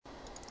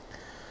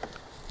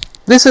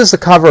This is the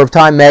cover of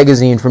Time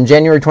magazine from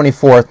January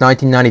 24th,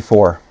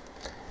 1994.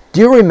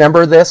 Do you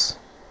remember this?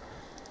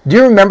 Do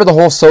you remember the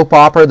whole soap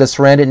opera that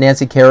surrounded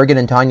Nancy Kerrigan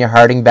and Tonya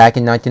Harding back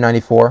in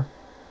 1994?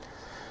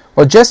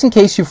 Well, just in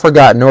case you've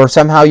forgotten or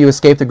somehow you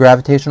escaped the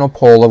gravitational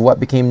pull of what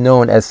became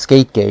known as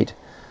Skategate,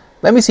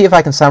 let me see if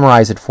I can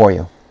summarize it for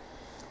you.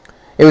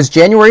 It was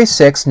January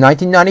 6,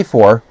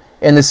 1994,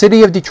 and the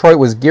city of Detroit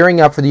was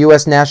gearing up for the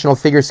U.S. National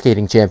Figure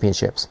Skating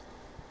Championships.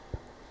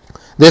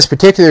 This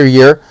particular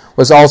year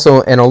was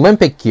also an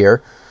Olympic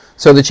year,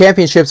 so the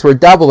championships were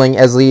doubling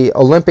as the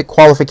Olympic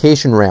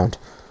qualification round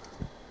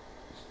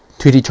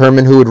to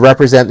determine who would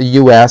represent the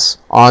U.S.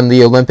 on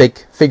the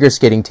Olympic figure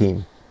skating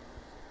team.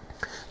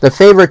 The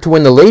favorite to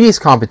win the ladies'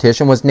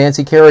 competition was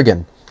Nancy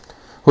Kerrigan,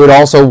 who had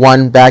also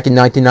won back in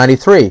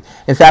 1993.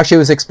 In fact, she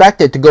was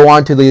expected to go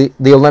on to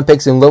the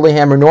Olympics in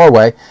Lillehammer,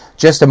 Norway,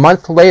 just a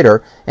month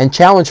later and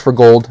challenge for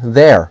gold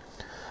there.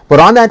 But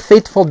on that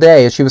fateful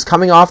day, as she was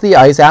coming off the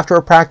ice after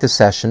a practice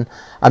session,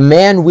 a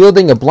man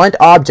wielding a blunt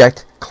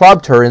object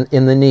clubbed her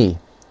in the knee.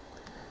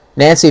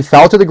 Nancy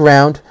fell to the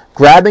ground,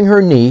 grabbing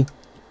her knee,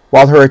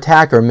 while her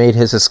attacker made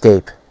his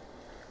escape.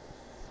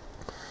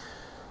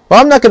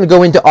 Well, I'm not going to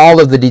go into all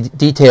of the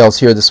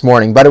details here this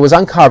morning, but it was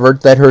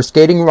uncovered that her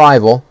skating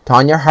rival,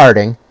 Tonya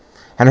Harding,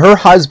 and her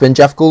husband,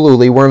 Jeff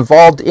Gillooly, were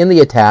involved in the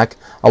attack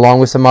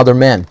along with some other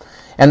men.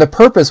 And the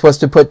purpose was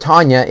to put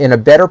Tonya in a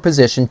better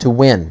position to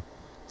win,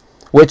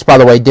 which, by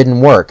the way, didn't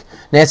work.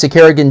 Nancy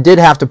Kerrigan did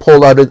have to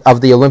pull out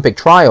of the Olympic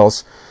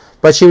trials,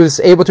 but she was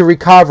able to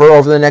recover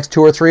over the next 2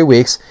 or 3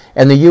 weeks,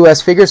 and the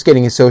U.S. Figure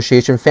Skating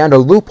Association found a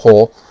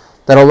loophole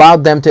that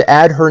allowed them to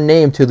add her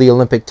name to the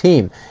Olympic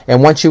team.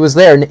 And once she was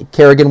there,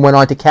 Kerrigan went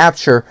on to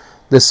capture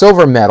the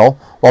silver medal,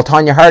 while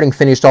Tonya Harding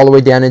finished all the way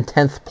down in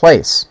 10th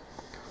place.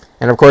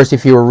 And of course,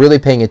 if you were really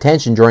paying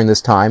attention during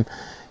this time,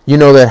 you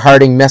know that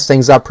Harding messed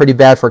things up pretty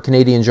bad for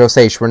Canadian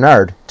José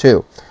Chouinard,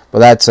 too. But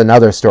that's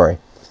another story.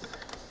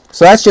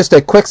 So that's just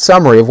a quick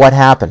summary of what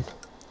happened.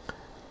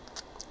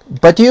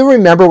 But do you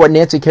remember what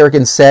Nancy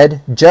Kerrigan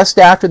said just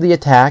after the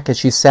attack as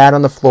she sat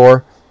on the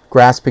floor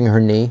grasping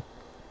her knee?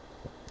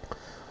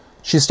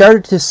 She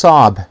started to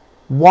sob.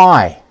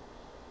 Why?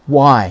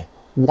 Why?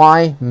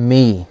 Why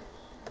me?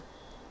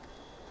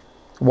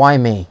 Why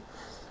me?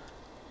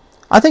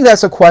 I think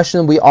that's a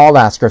question we all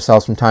ask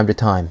ourselves from time to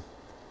time.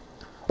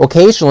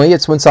 Occasionally,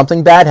 it's when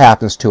something bad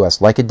happens to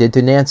us, like it did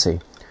to Nancy.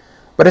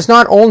 But it's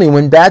not only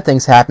when bad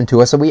things happen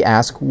to us that we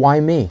ask, why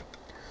me?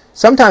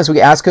 Sometimes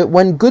we ask it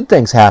when good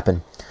things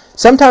happen.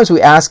 Sometimes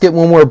we ask it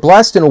when we're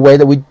blessed in a way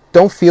that we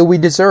don't feel we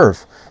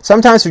deserve.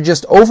 Sometimes we're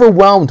just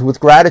overwhelmed with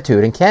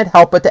gratitude and can't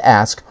help but to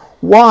ask,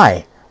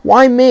 why?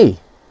 Why me?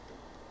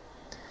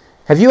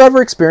 Have you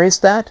ever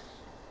experienced that?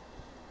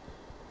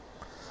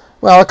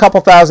 Well, a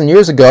couple thousand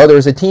years ago, there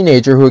was a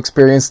teenager who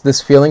experienced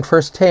this feeling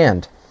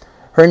firsthand.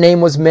 Her name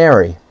was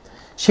Mary.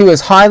 She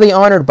was highly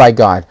honored by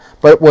God,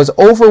 but was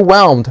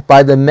overwhelmed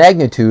by the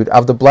magnitude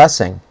of the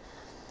blessing.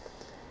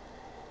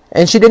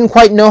 And she didn't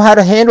quite know how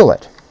to handle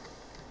it.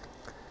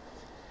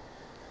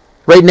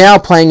 Right now,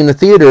 playing in the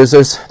theaters,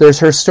 there's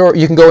her story.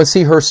 You can go and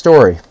see her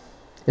story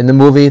in the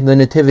movie The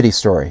Nativity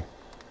Story.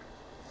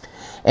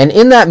 And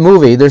in that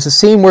movie, there's a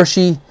scene where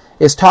she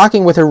is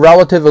talking with her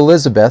relative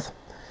Elizabeth.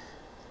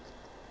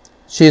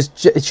 She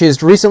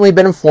has recently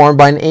been informed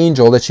by an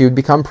angel that she would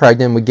become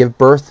pregnant and would give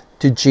birth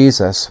to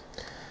Jesus.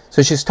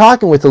 So she's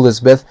talking with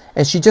Elizabeth,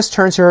 and she just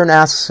turns to her and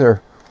asks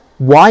her,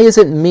 why is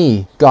it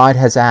me God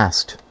has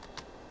asked?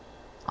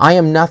 I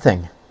am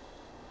nothing.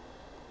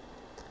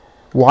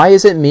 Why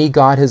is it me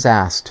God has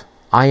asked?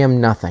 I am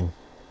nothing.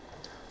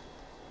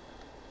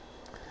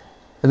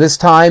 At this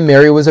time,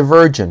 Mary was a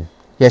virgin,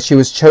 yet she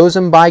was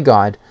chosen by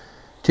God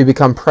to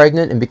become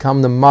pregnant and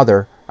become the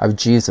mother of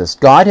Jesus.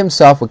 God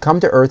himself would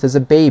come to earth as a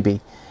baby,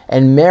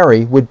 and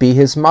Mary would be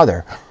his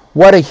mother.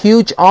 What a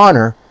huge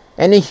honor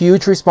and a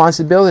huge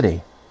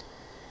responsibility.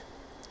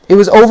 It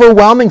was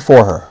overwhelming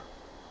for her.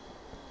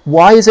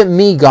 Why is it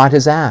me God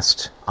has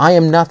asked? I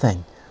am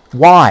nothing.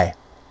 Why?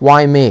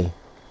 Why me?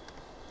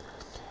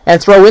 And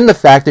throw in the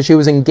fact that she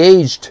was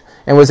engaged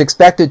and was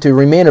expected to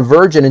remain a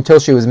virgin until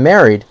she was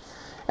married.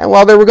 And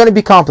while there were going to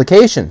be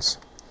complications,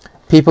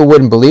 people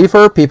wouldn't believe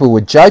her, people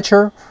would judge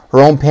her, her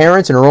own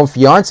parents and her own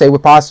fiancé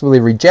would possibly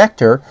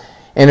reject her.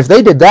 And if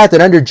they did that,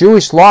 then under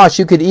Jewish law,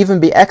 she could even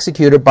be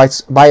executed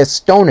by a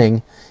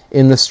stoning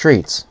in the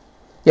streets.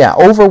 Yeah,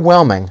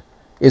 overwhelming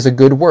is a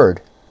good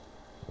word.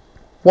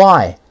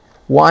 Why?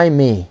 Why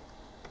me?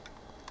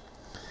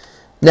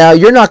 Now,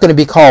 you're not going to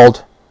be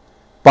called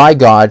by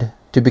God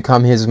to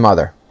become his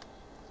mother.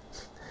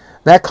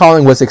 That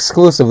calling was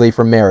exclusively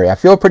for Mary. I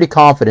feel pretty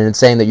confident in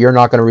saying that you're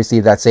not going to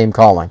receive that same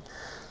calling.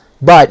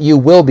 But you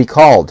will be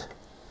called.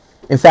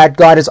 In fact,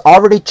 God has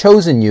already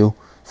chosen you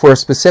for a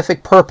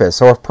specific purpose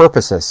or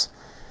purposes.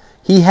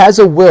 He has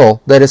a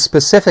will that is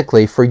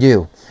specifically for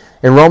you.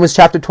 In Romans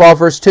chapter 12,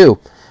 verse 2,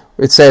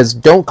 it says,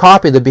 don't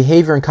copy the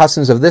behavior and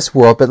customs of this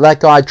world, but let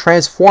God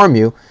transform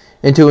you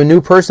into a new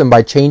person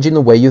by changing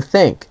the way you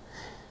think.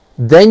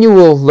 Then you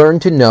will learn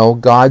to know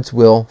God's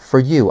will for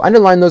you.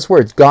 Underline those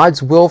words,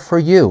 God's will for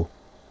you.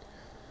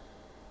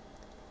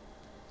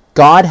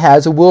 God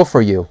has a will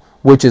for you,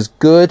 which is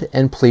good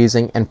and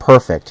pleasing and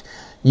perfect.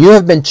 You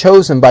have been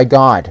chosen by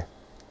God.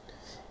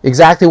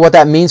 Exactly what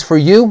that means for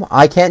you,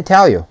 I can't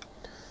tell you.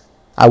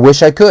 I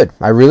wish I could.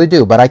 I really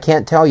do, but I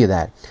can't tell you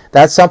that.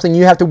 That's something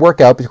you have to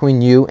work out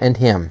between you and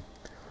Him.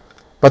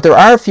 But there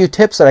are a few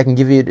tips that I can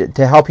give you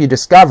to help you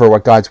discover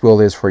what God's will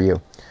is for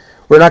you.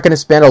 We're not going to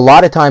spend a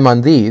lot of time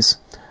on these.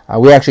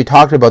 We actually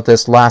talked about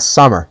this last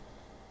summer.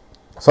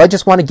 So I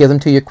just want to give them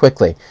to you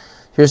quickly.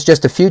 Here's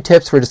just a few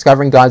tips for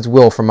discovering God's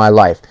will for my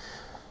life.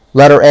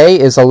 Letter A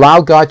is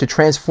allow God to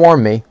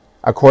transform me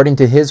according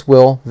to His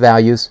will,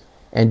 values,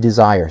 and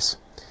desires.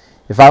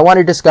 If I want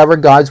to discover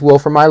God's will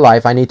for my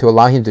life, I need to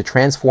allow Him to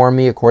transform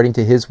me according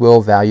to His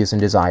will, values, and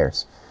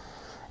desires.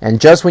 And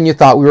just when you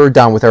thought we were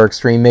done with our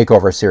Extreme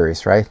Makeover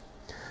series, right?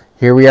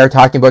 Here we are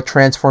talking about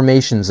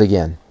transformations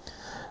again.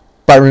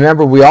 But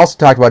remember, we also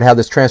talked about how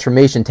this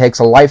transformation takes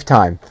a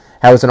lifetime,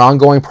 how it's an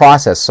ongoing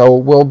process. So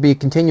we'll be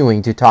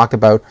continuing to talk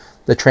about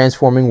the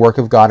transforming work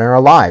of God in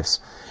our lives.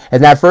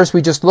 And that verse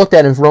we just looked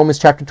at in Romans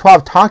chapter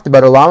 12 talked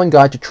about allowing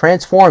God to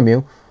transform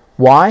you.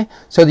 Why?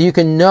 So that you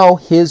can know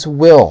His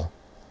will.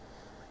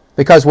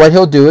 Because what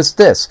He'll do is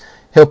this.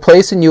 He'll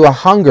place in you a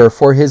hunger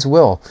for His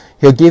will.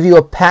 He'll give you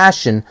a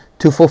passion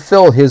to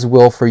fulfill His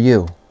will for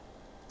you.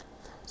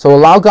 So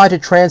allow God to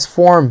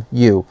transform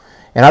you.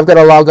 And I've got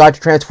to allow God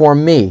to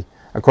transform me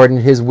according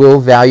to His will,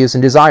 values,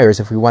 and desires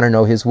if we want to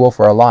know His will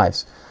for our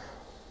lives.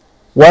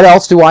 What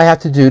else do I have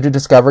to do to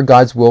discover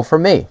God's will for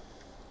me?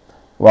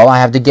 Well, I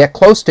have to get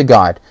close to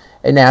God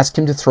and ask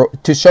Him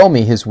to show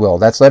me His will.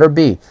 That's letter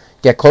B.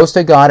 Get close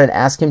to God and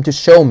ask Him to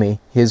show me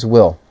His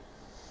will.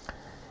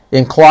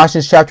 In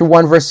Colossians chapter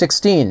 1, verse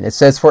 16, it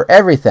says, for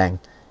everything,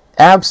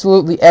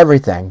 absolutely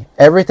everything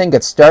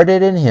gets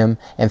started in Him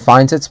and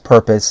finds its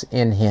purpose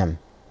in Him.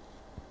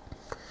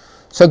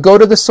 So go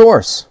to the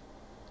source.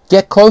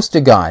 Get close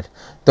to God.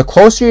 The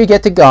closer you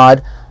get to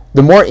God,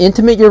 the more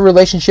intimate your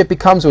relationship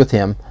becomes with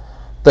Him,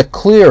 the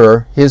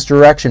clearer His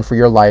direction for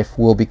your life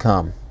will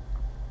become.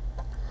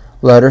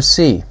 Letter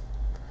C.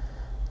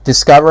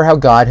 Discover how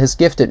God has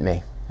gifted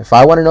me. If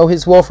I want to know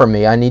His will for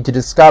me, I need to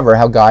discover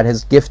how God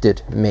has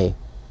gifted me.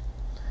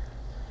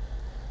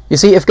 You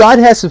see, if God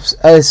has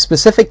a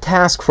specific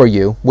task for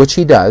you, which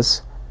He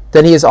does,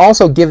 then He has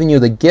also given you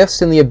the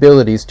gifts and the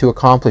abilities to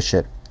accomplish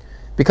it.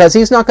 Because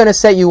He's not going to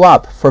set you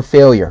up for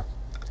failure.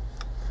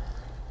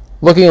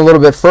 Looking a little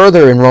bit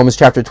further in Romans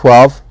chapter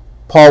 12,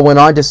 Paul went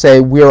on to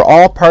say, we are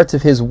all parts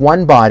of His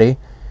one body,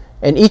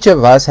 and each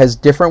of us has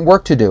different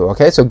work to do.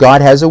 Okay, so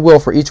God has a will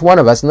for each one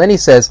of us. And then he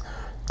says,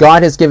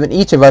 God has given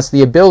each of us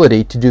the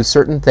ability to do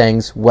certain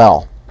things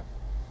well.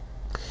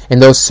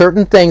 And those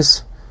certain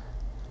things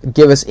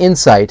give us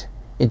insight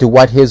into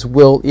what His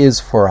will is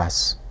for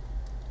us.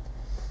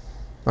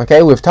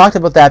 Okay, we've talked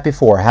about that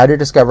before, how to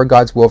discover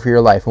God's will for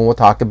your life, and we'll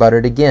talk about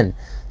it again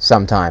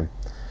sometime.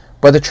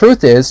 But the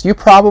truth is, you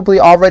probably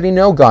already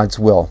know God's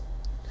will,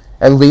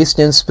 at least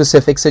in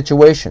specific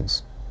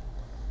situations.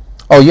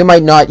 Oh, you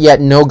might not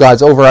yet know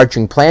God's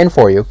overarching plan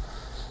for you,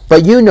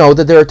 but you know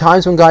that there are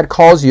times when God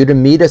calls you to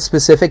meet a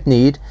specific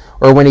need,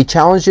 or when He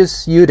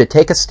challenges you to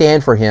take a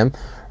stand for Him,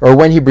 or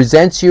when He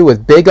presents you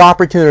with big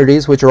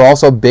opportunities, which are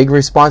also big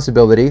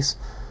responsibilities.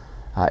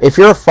 If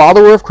you're a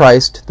follower of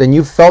Christ, then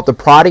you've felt the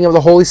prodding of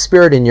the Holy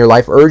Spirit in your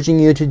life urging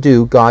you to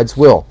do God's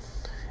will.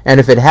 And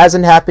if it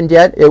hasn't happened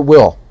yet, it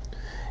will.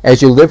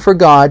 As you live for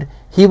God,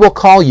 He will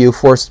call you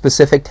for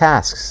specific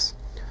tasks.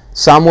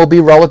 Some will be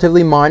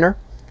relatively minor,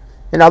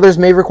 and others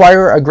may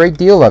require a great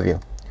deal of you.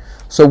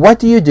 So what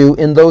do you do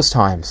in those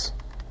times?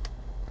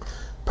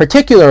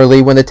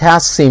 Particularly when the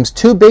task seems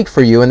too big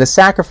for you and the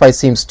sacrifice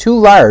seems too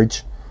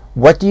large,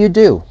 what do you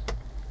do?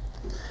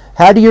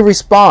 How do you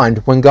respond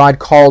when God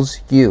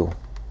calls you?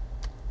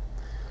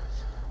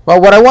 Well,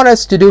 what I want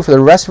us to do for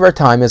the rest of our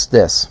time is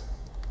this.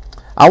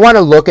 I want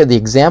to look at the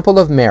example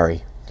of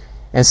Mary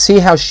and see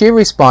how she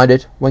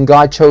responded when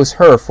God chose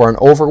her for an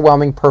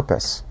overwhelming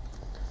purpose.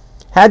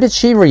 How did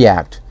she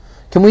react?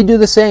 Can we do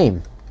the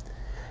same?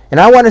 And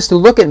I want us to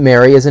look at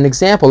Mary as an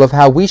example of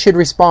how we should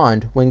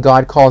respond when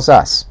God calls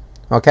us.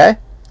 Okay?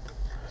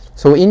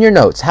 So in your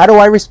notes, how do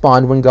I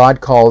respond when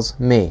God calls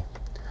me?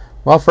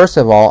 Well, first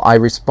of all, I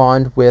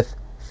respond with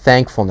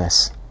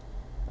thankfulness.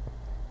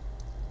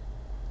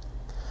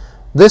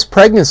 This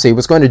pregnancy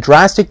was going to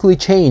drastically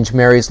change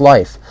Mary's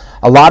life.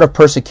 A lot of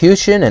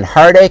persecution and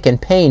heartache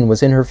and pain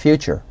was in her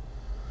future.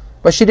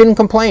 But she didn't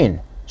complain.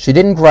 She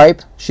didn't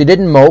gripe. She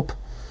didn't mope.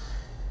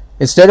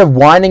 Instead of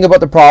whining about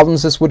the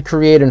problems this would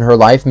create in her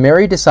life,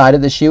 Mary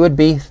decided that she would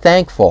be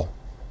thankful.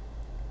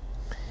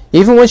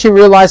 Even when she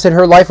realized that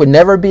her life would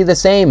never be the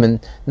same and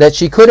that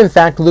she could in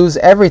fact lose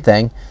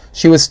everything,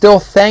 she was still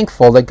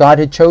thankful that God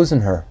had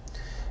chosen her.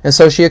 And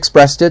so she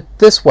expressed it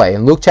this way.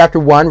 In Luke chapter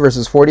 1,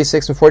 verses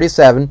 46 and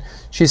 47,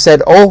 she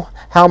said, "Oh,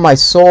 how my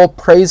soul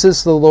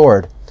praises the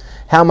Lord,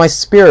 how my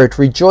spirit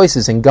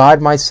rejoices in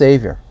God my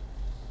Savior."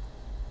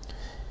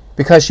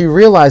 Because she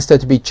realized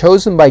that to be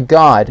chosen by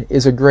God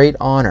is a great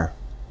honor.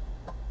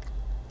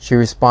 She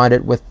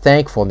responded with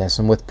thankfulness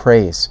and with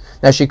praise.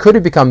 Now, she could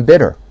have become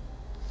bitter.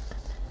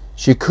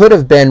 She could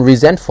have been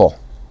resentful.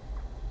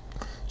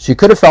 She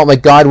could have felt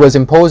like God was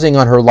imposing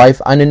on her life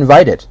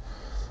uninvited.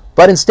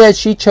 But instead,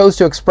 she chose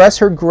to express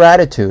her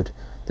gratitude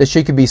that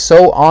she could be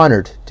so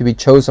honored to be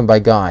chosen by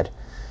God.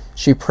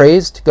 She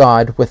praised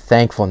God with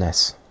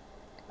thankfulness.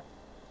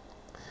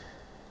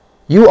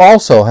 You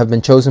also have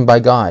been chosen by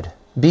God.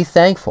 Be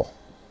thankful.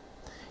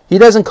 He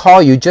doesn't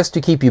call you just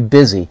to keep you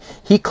busy.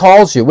 He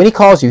calls you. When He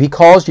calls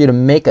you to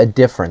make a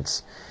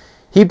difference.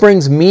 He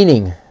brings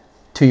meaning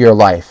to your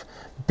life.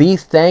 Be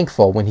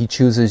thankful when He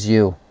chooses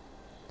you.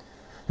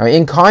 Now,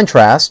 in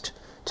contrast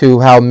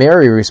to how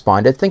Mary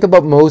responded, think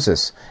about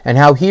Moses and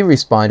how he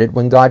responded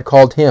when God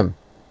called him.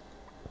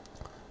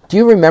 Do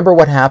you remember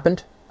what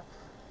happened?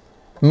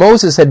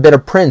 Moses had been a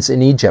prince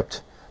in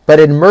Egypt, but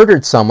had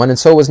murdered someone and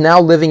so was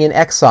now living in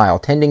exile,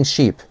 tending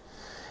sheep.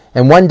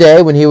 And one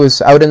day when he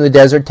was out in the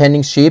desert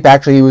tending sheep,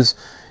 actually he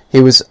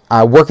was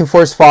working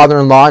for his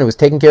father-in-law and was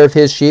taking care of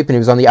his sheep, and he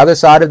was on the other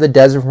side of the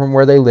desert from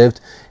where they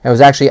lived, and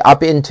was actually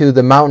up into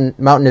the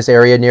mountainous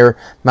area near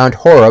Mount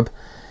Horeb.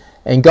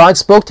 And God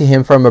spoke to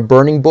him from a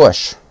burning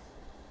bush,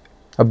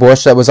 a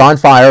bush that was on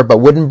fire but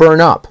wouldn't burn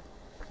up.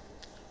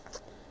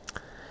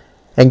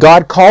 And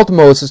God called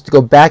Moses to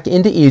go back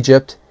into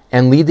Egypt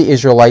and lead the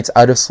Israelites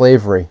out of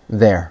slavery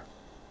there.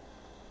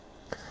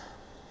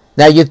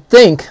 Now you'd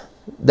think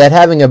that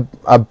having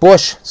a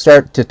bush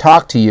start to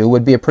talk to you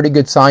would be a pretty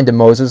good sign to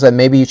Moses that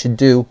maybe he should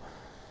do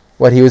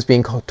what he was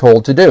being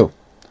told to do.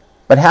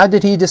 But how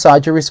did he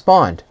decide to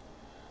respond?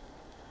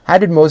 How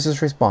did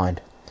Moses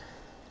respond?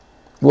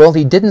 Well,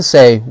 he didn't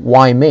say,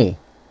 "Why me?"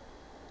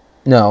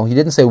 No, he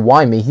didn't say,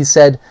 "Why me?" He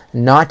said,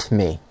 "Not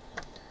me."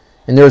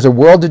 And there's a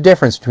world of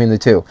difference between the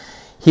two.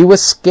 He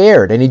was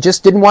scared, and he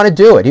just didn't want to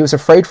do it. He was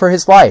afraid for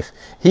his life.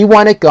 He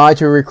wanted God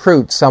to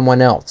recruit someone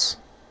else.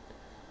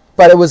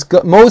 But it was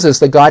Moses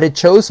that God had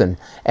chosen,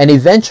 and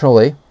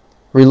eventually,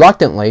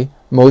 reluctantly,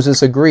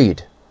 Moses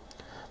agreed.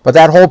 But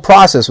that whole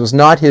process was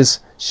not his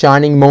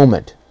shining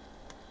moment.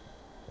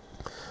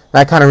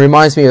 That kind of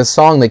reminds me of a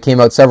song that came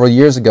out several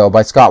years ago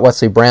by Scott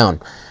Wesley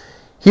Brown.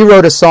 He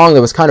wrote a song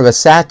that was kind of a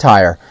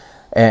satire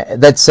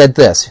that said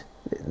this.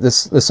 The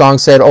song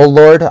said, "Oh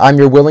Lord, I'm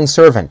your willing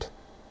servant.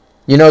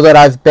 You know that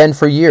I've been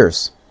for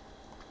years.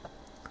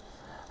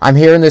 I'm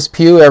here in this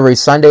pew every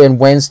Sunday and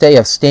Wednesday.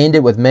 I've stained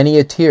it with many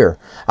a tear.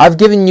 I've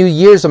given you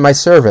years of my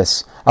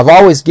service. I've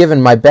always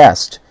given my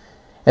best.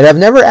 And I've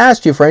never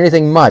asked you for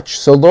anything much,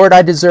 so Lord,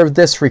 I deserve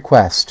this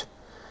request.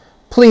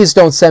 Please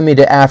don't send me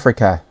to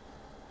Africa.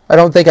 I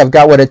don't think I've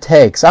got what it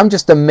takes. I'm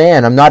just a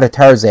man. I'm not a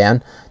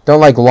Tarzan. Don't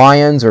like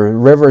lions or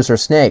rivers or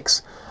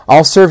snakes.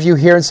 I'll serve you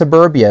here in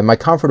suburbia in my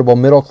comfortable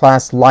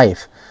middle-class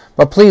life.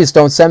 But please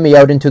don't send me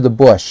out into the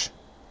bush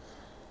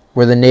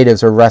where the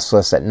natives are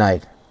restless at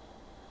night."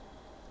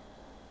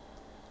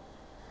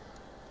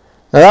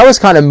 Now that was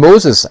kind of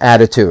Moses'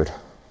 attitude.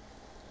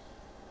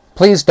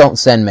 Please don't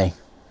send me.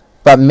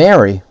 But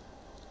Mary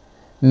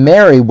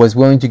was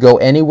willing to go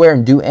anywhere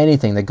and do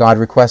anything that God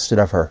requested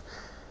of her.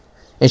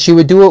 And she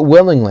would do it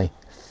willingly,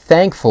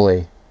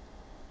 thankfully,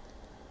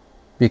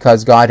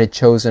 because God had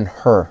chosen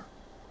her.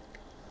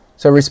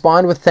 So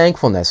respond with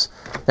thankfulness.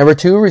 Number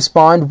 2,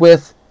 respond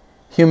with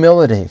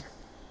humility.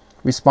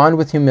 Respond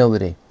with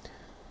humility.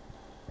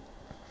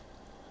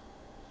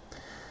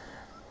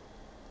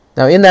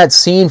 Now, in that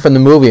scene from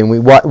the movie, and we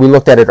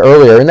looked at it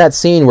earlier, in that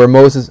scene where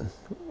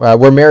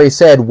where Mary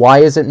said, "Why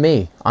is it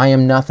me? I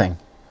am nothing.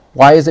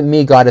 Why is it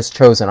me God has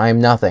chosen? I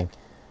am nothing."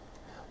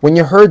 When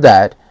you heard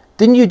that,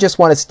 didn't you just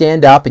want to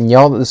stand up and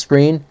yell at the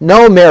screen?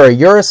 No, Mary,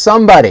 you're a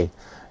somebody.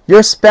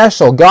 You're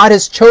special. God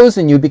has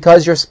chosen you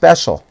because you're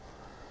special.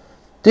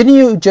 Didn't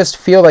you just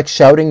feel like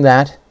shouting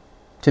that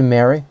to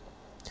Mary?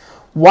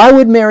 Why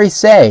would Mary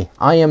say,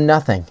 "I am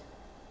nothing"?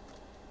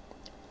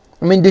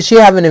 I mean, did she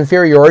have an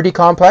inferiority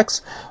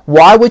complex?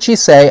 Why would she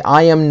say,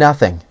 "I am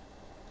nothing"?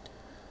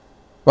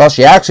 Well,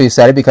 she actually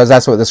said it because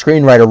that's what the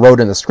screenwriter wrote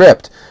in the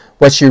script.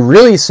 What she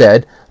really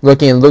said,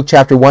 looking in Luke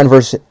chapter 1,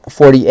 verse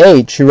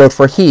 48, she wrote,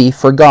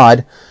 for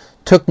God,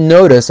 took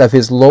notice of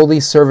his lowly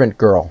servant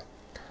girl."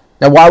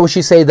 Now, why would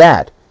she say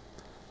that?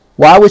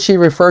 Why would she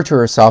refer to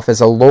herself as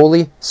a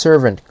lowly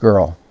servant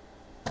girl?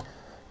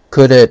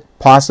 Could it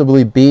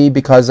possibly be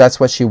because that's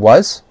what she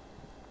was?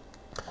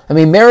 I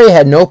mean, Mary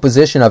had no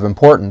position of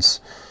importance.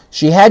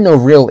 She had no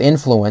real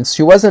influence.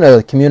 She wasn't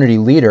a community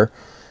leader.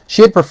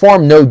 She had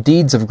performed no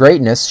deeds of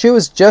greatness. She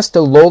was just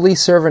a lowly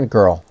servant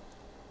girl.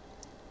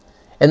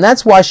 And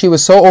that's why she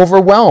was so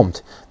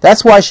overwhelmed.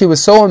 That's why she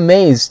was so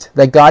amazed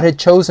that God had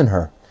chosen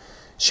her.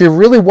 She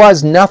really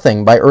was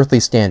nothing by earthly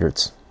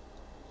standards.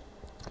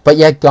 But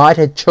yet God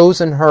had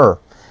chosen her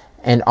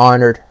and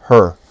honored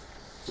her.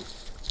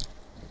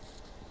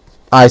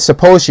 I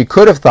suppose she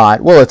could have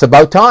thought, well, it's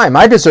about time.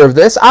 I deserve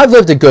this. I've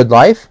lived a good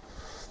life.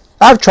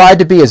 I've tried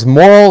to be as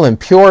moral and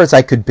pure as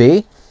I could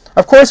be.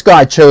 Of course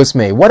God chose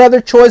me. What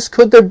other choice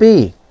could there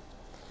be?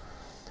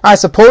 I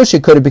suppose she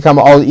could have become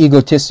all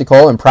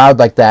egotistical and proud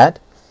like that.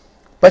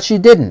 But she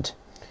didn't.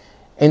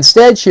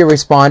 Instead, she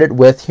responded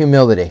with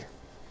humility.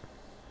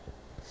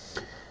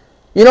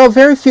 You know,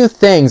 very few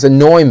things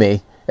annoy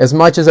me as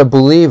much as a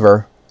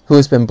believer who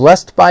has been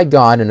blessed by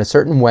God in a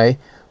certain way,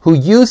 who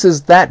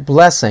uses that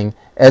blessing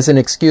as an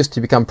excuse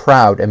to become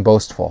proud and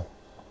boastful.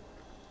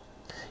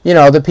 You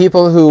know, the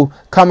people who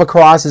come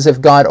across as if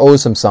God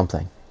owes them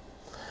something.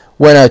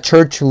 When a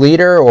church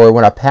leader or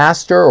when a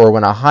pastor or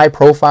when a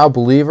high-profile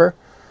believer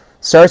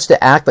starts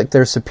to act like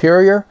they're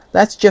superior,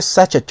 that's just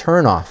such a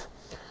turnoff.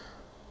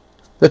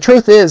 The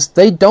truth is,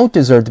 they don't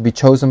deserve to be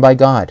chosen by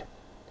God.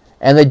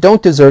 And they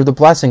don't deserve the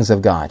blessings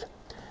of God.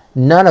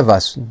 None of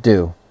us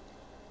do.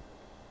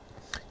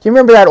 Do you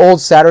remember that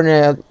old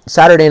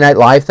Saturday Night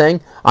Live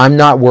thing? I'm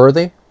not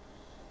worthy?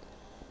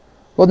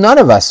 Well, none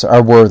of us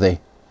are worthy.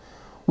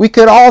 We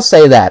could all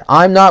say that.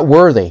 I'm not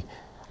worthy.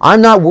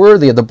 I'm not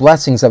worthy of the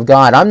blessings of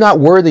God. I'm not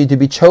worthy to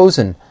be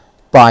chosen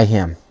by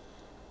Him.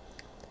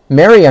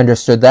 Mary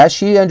understood that.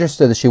 She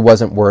understood that she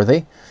wasn't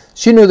worthy.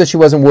 She knew that she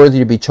wasn't worthy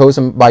to be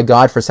chosen by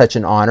God for such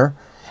an honor.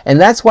 And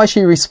that's why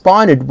she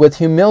responded with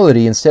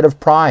humility instead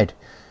of pride.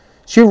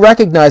 She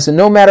recognized that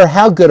no matter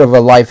how good of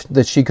a life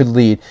that she could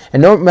lead,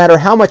 and no matter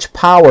how much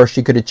power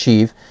she could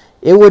achieve,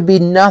 it would be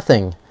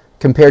nothing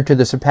compared to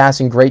the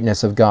surpassing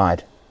greatness of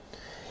God.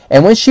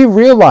 And when she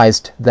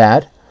realized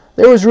that,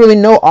 there was really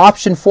no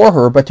option for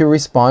her but to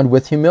respond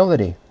with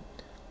humility.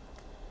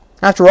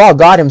 After all,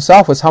 God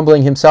Himself was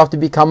humbling Himself to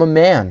become a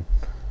man.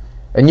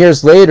 And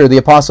years later, the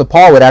Apostle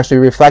Paul would actually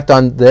reflect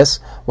on this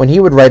when he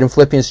would write in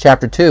Philippians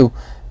chapter 2,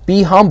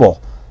 "Be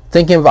humble,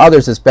 thinking of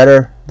others as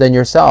better than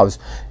yourselves.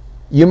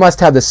 You must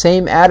have the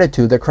same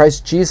attitude that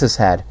Christ Jesus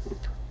had.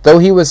 Though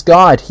He was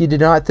God, He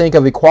did not think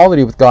of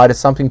equality with God as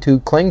something to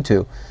cling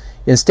to.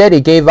 Instead, He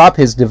gave up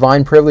His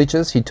divine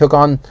privileges. He took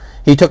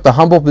the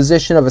humble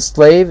position of a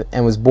slave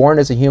and was born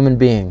as a human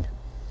being."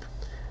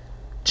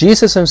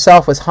 Jesus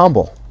Himself was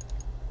humble.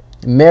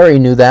 Mary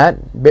knew that.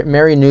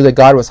 Mary knew that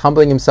God was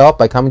humbling Himself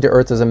by coming to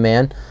earth as a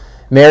man.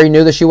 Mary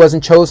knew that she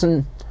wasn't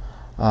chosen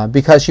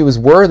because she was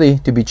worthy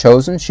to be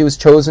chosen. She was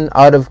chosen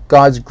out of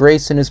God's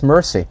grace and His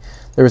mercy.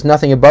 There was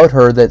nothing about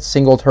her that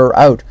singled her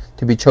out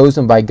to be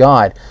chosen by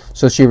God.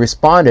 So she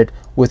responded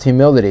with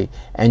humility.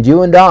 And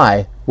you and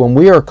I, when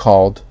we are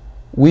called,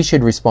 we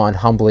should respond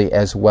humbly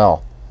as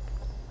well.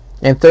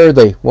 And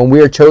thirdly, when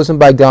we are chosen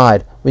by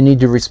God, we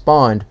need to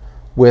respond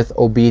with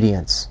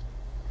obedience.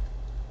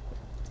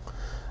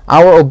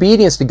 Our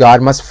obedience to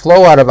God must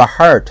flow out of a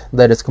heart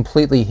that is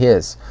completely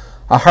His,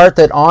 a heart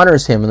that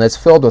honors Him and that's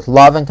filled with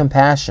love and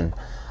compassion,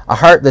 a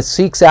heart that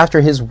seeks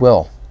after His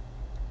will.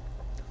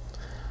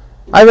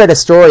 I read a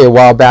story a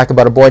while back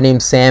about a boy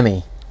named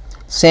Sammy.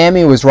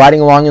 Sammy was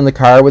riding along in the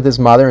car with his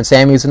mother, and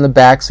Sammy was in the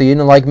back seat,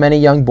 and like many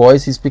young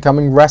boys, he's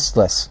becoming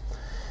restless.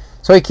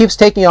 So he keeps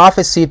taking off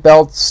his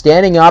seatbelt,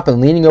 standing up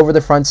and leaning over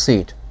the front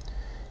seat.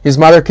 His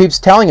mother keeps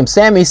telling him,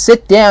 "Sammy,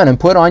 sit down and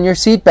put on your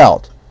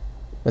seatbelt."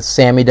 But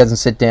Sammy doesn't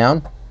sit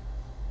down.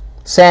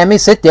 "Sammy,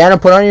 sit down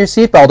and put on your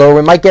seatbelt, or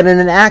we might get in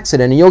an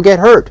accident and you'll get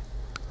hurt."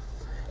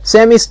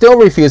 Sammy still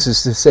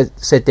refuses to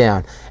sit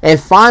down. And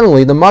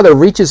finally, the mother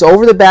reaches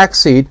over the back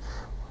seat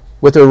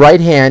with her right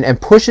hand and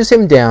pushes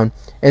him down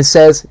and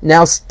says,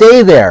 "Now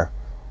stay there,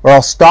 or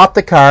I'll stop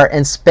the car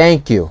and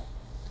spank you."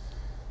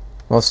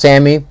 Well,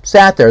 Sammy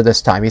sat there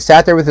this time. He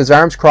sat there with his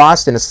arms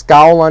crossed and a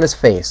scowl on his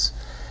face.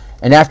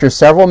 And after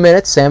several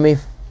minutes, Sammy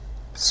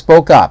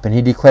spoke up and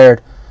he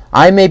declared,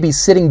 "I may be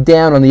sitting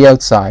down on the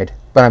outside,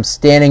 but I'm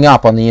standing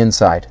up on the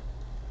inside."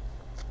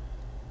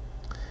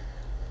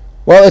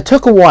 Well, it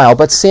took a while,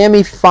 but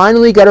Sammy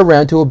finally got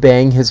around to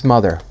obeying his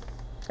mother,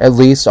 at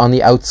least on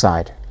the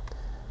outside.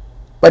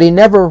 But he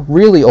never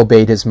really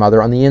obeyed his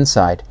mother on the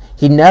inside.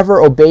 He never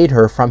obeyed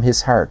her from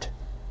his heart.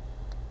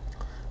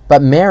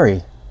 But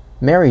Mary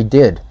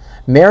did.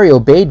 Mary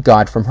obeyed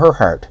God from her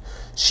heart.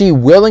 She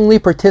willingly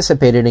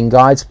participated in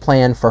God's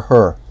plan for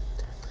her.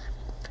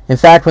 In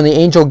fact, when the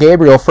angel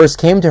Gabriel first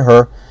came to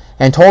her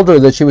and told her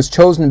that she was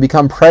chosen to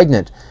become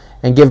pregnant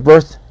and give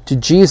birth to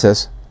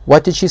Jesus,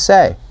 what did she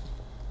say?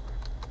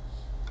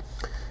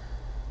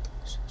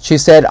 She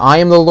said, "I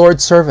am the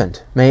Lord's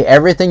servant. May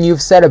everything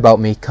you've said about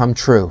me come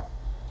true."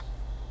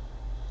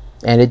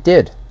 And it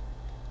did.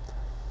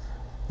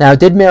 Now,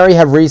 did Mary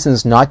have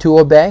reasons not to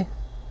obey?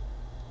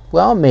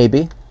 Well,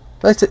 maybe.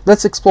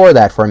 Let's explore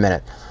that for a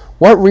minute.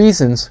 What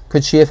reasons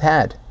could she have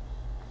had?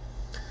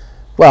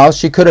 Well,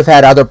 she could have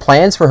had other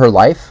plans for her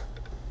life.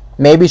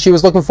 Maybe she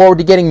was looking forward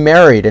to getting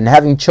married and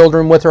having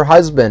children with her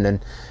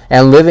husband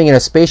and living in a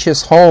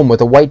spacious home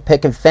with a white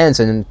picket fence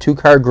and a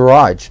two-car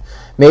garage.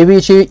 Maybe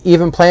she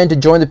even planned to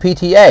join the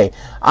PTA.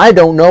 I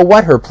don't know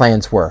what her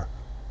plans were,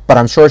 but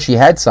I'm sure she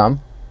had some.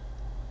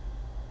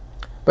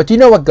 But do you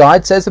know what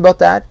God says about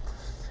that?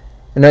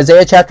 In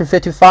Isaiah chapter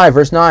 55,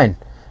 verse 9,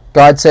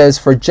 God says,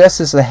 "For just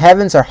as the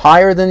heavens are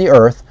higher than the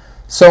earth,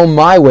 so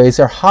my ways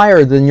are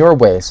higher than your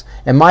ways,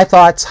 and my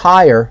thoughts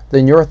higher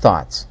than your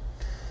thoughts."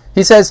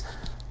 He says,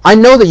 "I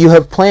know that you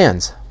have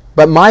plans,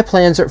 but my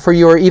plans for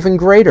you are even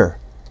greater."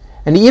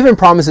 And He even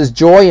promises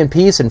joy and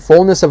peace and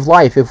fullness of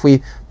life if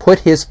we put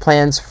His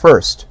plans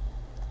first.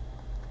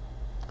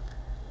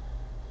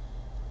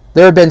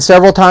 There have been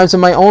several times in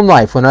my own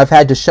life when I've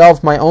had to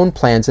shelve my own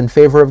plans in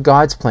favor of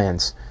God's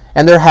plans,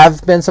 and there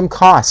have been some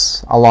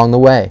costs along the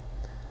way.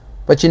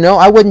 But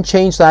I wouldn't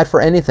change that for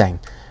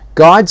anything.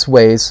 God's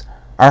ways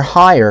are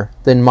higher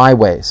than my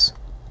ways.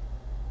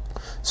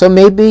 So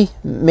maybe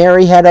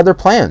Mary had other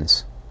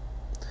plans.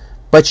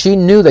 But she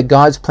knew that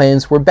God's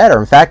plans were better.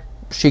 In fact,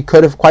 she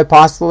could have quite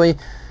possibly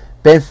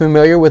been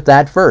familiar with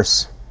that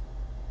verse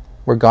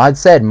where God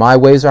said, "My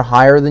ways are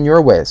higher than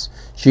your ways."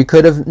 She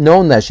could have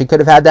known that. She could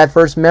have had that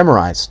verse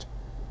memorized.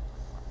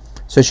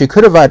 So she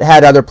could have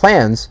had other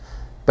plans,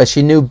 but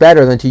she knew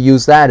better than to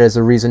use that as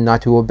a reason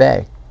not to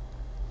obey.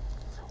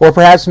 Or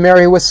perhaps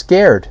Mary was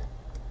scared.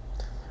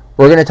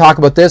 We're going to talk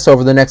about this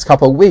over the next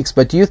couple of weeks,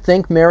 but do you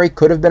think Mary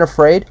could have been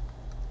afraid?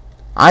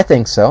 I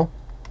think so.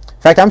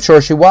 In fact, I'm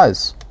sure she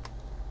was.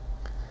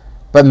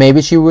 But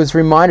maybe she was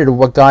reminded of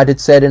what God had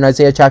said in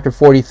Isaiah chapter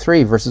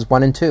 43, verses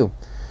 1 and 2.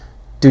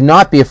 "Do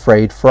not be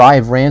afraid, for I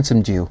have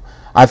ransomed you.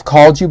 I've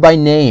called you by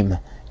name.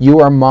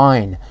 You are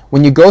mine.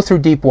 When you go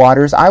through deep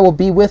waters, I will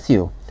be with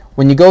you.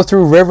 When you go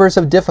through rivers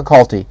of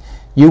difficulty,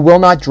 you will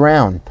not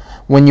drown.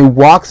 When you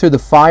walk through the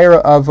fire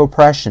of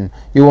oppression,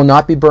 you will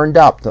not be burned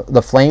up.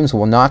 The flames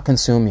will not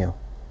consume you."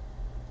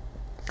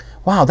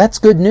 Wow, that's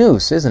good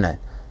news, isn't it?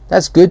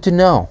 That's good to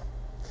know.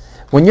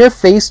 When you're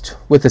faced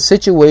with a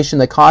situation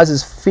that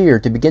causes fear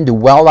to begin to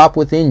well up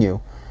within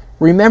you,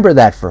 remember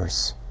that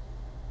verse.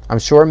 I'm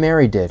sure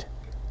Mary did.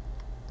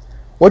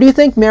 What do you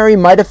think Mary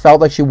might have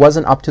felt like she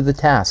wasn't up to the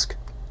task?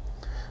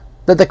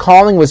 That the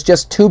calling was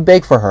just too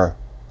big for her?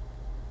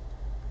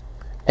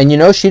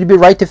 And she'd be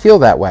right to feel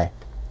that way.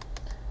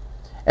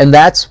 And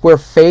that's where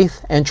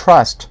faith and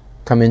trust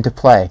come into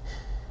play.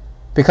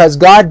 Because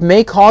God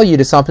may call you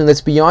to something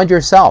that's beyond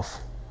yourself.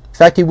 In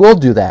fact, He will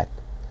do that.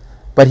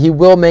 But He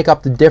will make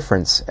up the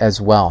difference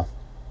as well.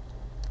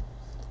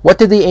 What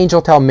did the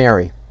angel tell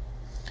Mary?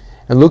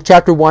 In Luke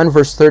chapter 1,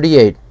 verse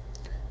 38,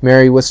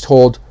 Mary was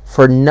told,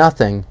 "For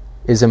nothing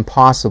is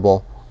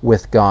impossible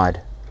with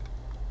God."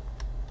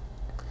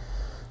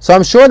 So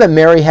I'm sure that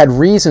Mary had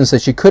reasons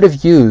that she could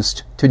have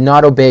used to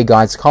not obey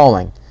God's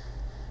calling.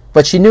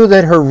 But she knew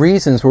that her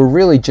reasons were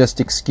really just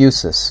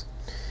excuses.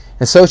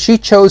 And so she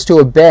chose to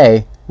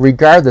obey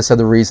regardless of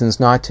the reasons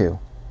not to.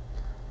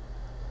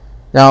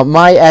 Now,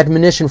 my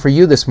admonition for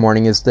you this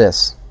morning is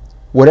this.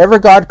 Whatever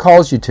God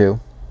calls you to,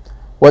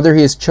 whatever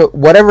He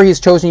has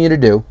chosen you to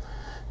do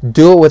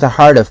it with a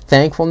heart of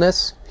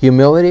thankfulness,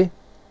 humility,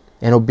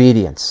 and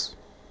obedience.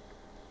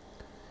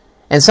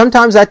 And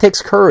sometimes that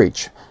takes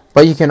courage,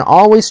 but you can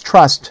always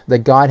trust that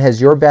God has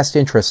your best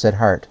interests at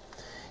heart.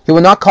 He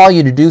will not call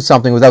you to do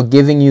something without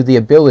giving you the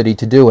ability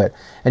to do it.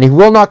 And He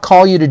will not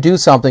call you to do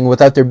something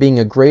without there being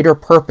a greater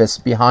purpose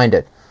behind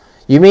it.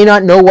 You may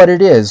not know what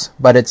it is,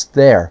 but it's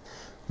there.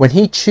 When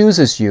He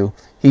chooses you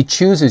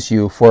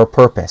for a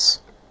purpose.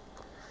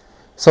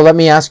 So let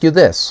me ask you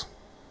this.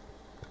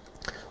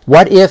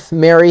 What if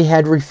Mary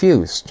had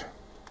refused?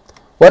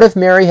 What if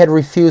Mary had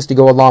refused to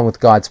go along with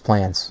God's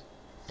plans?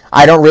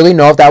 I don't really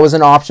know if that was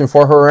an option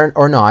for her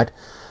or not,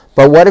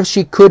 but what if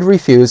she could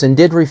refuse and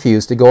did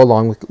refuse to go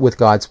along with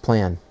God's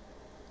plan?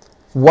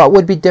 What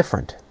would be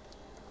different?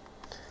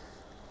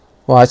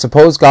 Well, I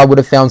suppose God would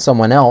have found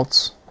someone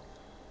else.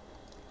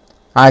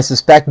 I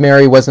suspect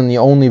Mary wasn't the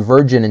only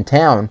virgin in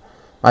town.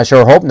 I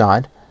sure hope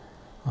not.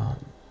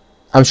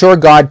 I'm sure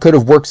God could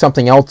have worked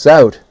something else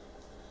out.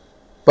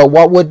 But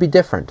what would be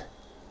different?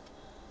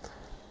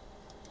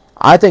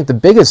 I think the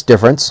biggest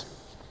difference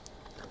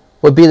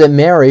would be that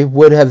Mary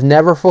would have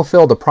never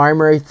fulfilled the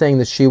primary thing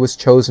that she was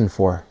chosen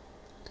for.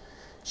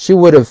 She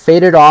would have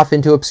faded off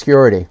into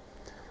obscurity.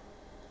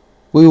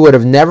 We would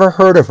have never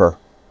heard of her.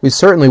 We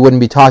certainly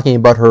wouldn't be talking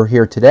about her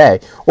here today.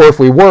 Or if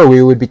we were,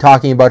 we would be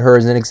talking about her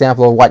as an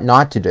example of what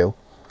not to do.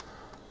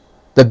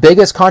 The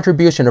biggest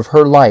contribution of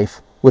her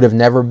life would have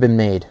never been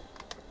made.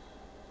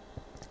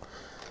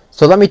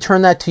 So let me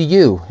turn that to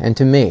you and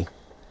to me.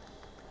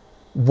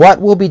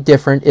 What will be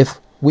different if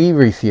we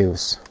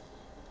refuse?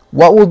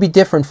 What will be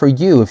different for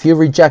you if you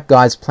reject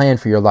God's plan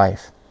for your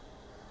life?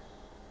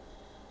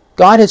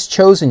 God has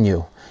chosen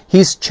you.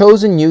 He's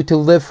chosen you to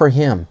live for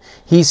Him.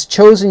 He's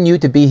chosen you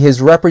to be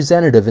His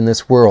representative in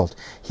this world.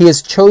 He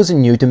has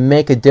chosen you to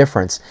make a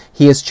difference.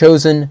 He has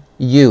chosen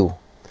you.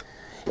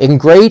 In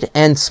great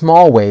and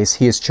small ways,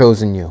 He has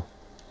chosen you.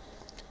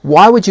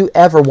 Why would you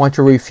ever want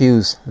to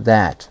refuse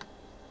that?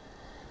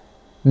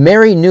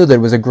 Mary knew that it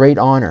was a great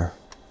honor,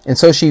 and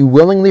so she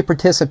willingly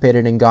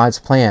participated in God's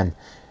plan.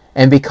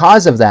 And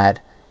because of that,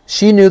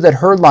 she knew that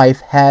her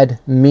life had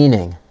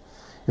meaning.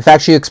 In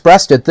fact, she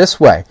expressed it this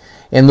way.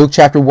 In Luke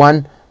chapter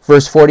 1,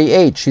 verse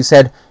 48, she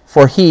said,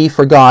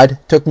 for God,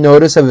 took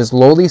notice of His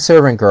lowly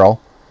servant girl,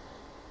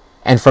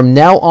 and from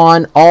now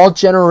on all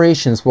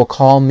generations will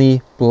call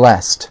me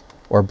blessed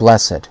or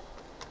blessed.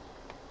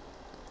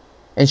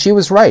 And she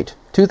was right.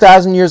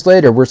 2,000 years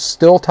later, we're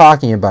still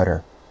talking about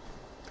her.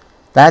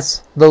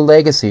 That's the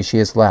legacy she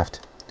has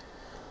left.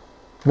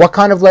 What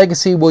kind of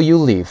legacy will you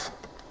leave?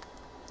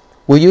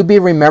 Will you be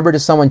remembered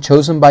as someone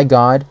chosen by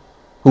God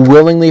who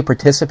willingly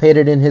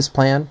participated in His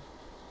plan?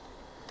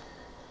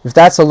 If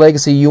that's a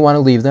legacy you want to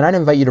leave, then I'd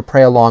invite you to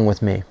pray along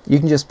with me. You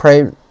can just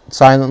pray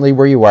silently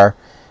where you are.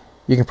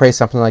 You can pray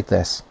something like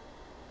this.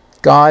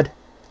 God,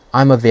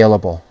 I'm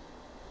available.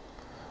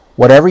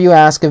 Whatever you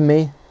ask of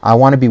me, I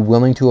want to be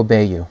willing to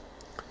obey you.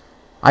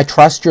 I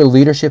trust your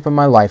leadership in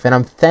my life, and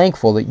I'm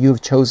thankful that you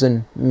have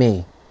chosen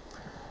me.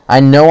 I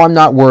know I'm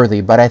not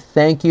worthy, but I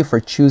thank you for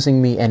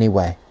choosing me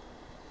anyway.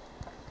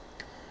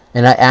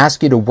 And I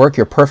ask you to work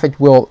your perfect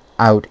will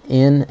out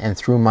in and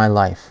through my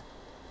life.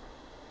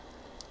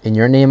 In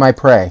your name I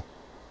pray.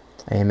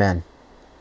 Amen.